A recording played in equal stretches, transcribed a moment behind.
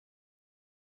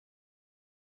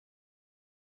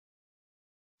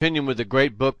Opinion with a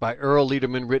great book by Earl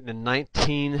Lederman written in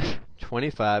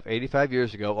 1925, 85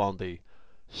 years ago, on the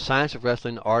science of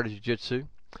wrestling, art of jiu-jitsu.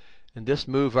 And this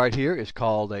move right here is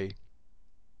called a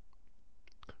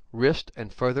wrist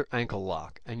and further ankle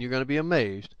lock. And you're going to be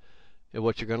amazed at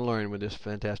what you're going to learn with this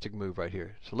fantastic move right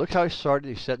here. So look how he started.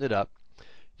 He's setting it up.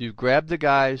 You grab the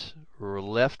guy's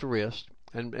left wrist,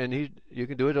 and you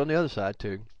can do it on the other side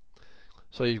too.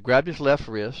 So you've grabbed his left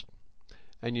wrist,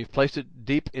 and you've placed it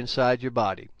deep inside your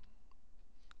body.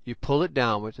 You pull it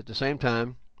downwards at the same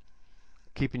time,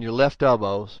 keeping your left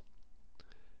elbows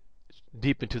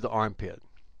deep into the armpit.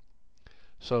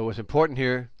 So it's important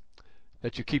here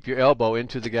that you keep your elbow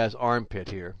into the guy's armpit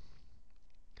here,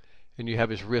 and you have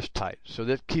his wrist tight. So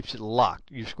that keeps it locked.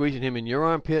 You're squeezing him in your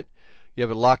armpit, you have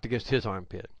it locked against his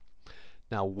armpit.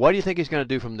 Now, what do you think he's going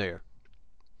to do from there?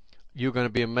 You're going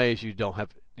to be amazed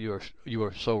you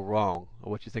are so wrong of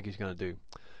what you think he's going to do.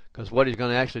 Because what he's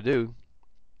going to actually do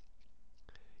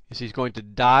is he's going to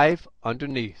dive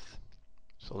underneath.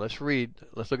 So let's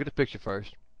look at the picture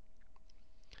first.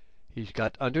 He's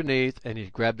got underneath and he's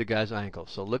grabbed the guy's ankle.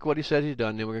 So look what he said he's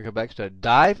done. Then we're going to come back and start.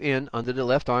 Dive in under the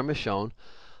left arm as shown.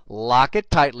 Lock it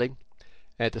tightly.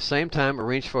 At the same time,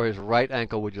 reach for his right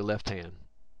ankle with your left hand.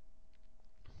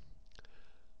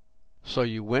 So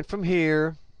you went from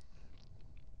here,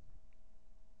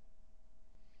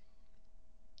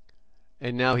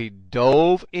 and now he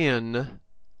dove in.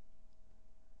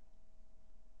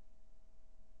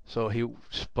 So he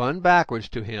spun backwards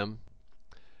to him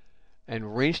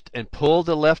and reached and pulled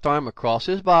the left arm across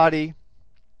his body.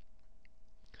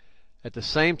 At the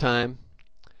same time,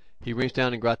 he reached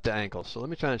down and grabbed the ankle. So let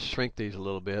me try and shrink these a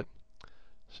little bit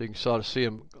so you can sort of see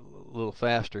them a little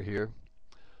faster here.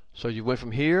 So you went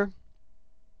from here,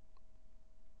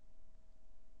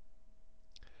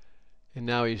 and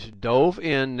now he's dove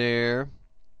in there,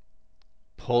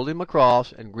 pulled him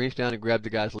across, and reached down and grabbed the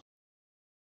guy's